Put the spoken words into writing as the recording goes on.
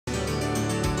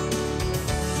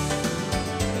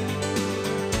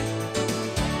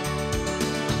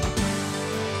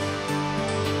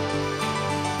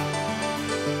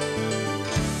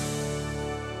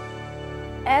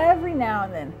now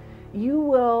and then, you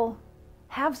will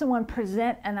have someone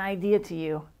present an idea to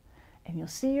you, and you'll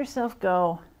see yourself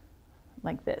go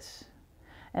like this.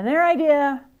 And their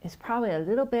idea is probably a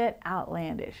little bit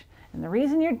outlandish. And the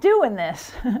reason you're doing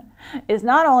this is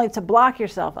not only to block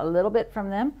yourself a little bit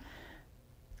from them,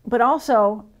 but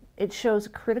also it shows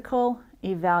critical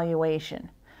evaluation,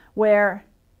 where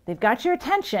they've got your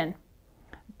attention,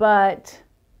 but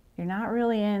you're not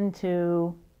really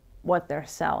into what they're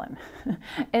selling.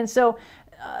 And so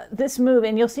this move,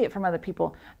 and you'll see it from other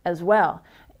people as well,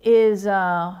 is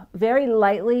very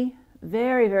lightly,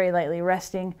 very lightly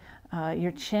resting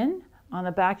your chin on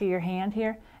the back of your hand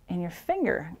here, and your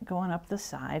finger going up the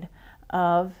side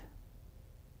of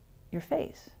your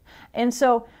face. And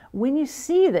so when you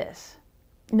see this,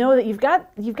 know that you've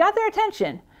got their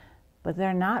attention, but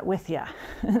they're not with you.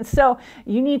 So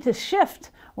you need to shift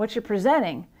what you're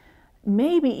presenting,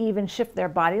 maybe even shift their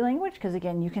body language, because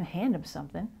again, you can hand them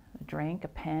something, a drink, a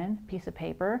pen, a piece of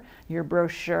paper, your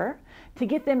brochure, to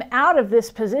get them out of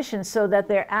this position so that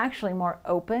they're actually more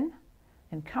open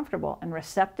and comfortable and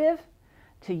receptive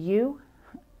to you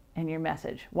and your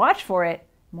message. Watch for it.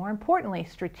 More importantly,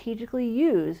 strategically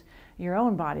use your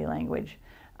own body language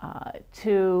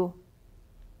to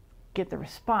get the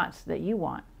response that you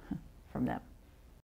want from them.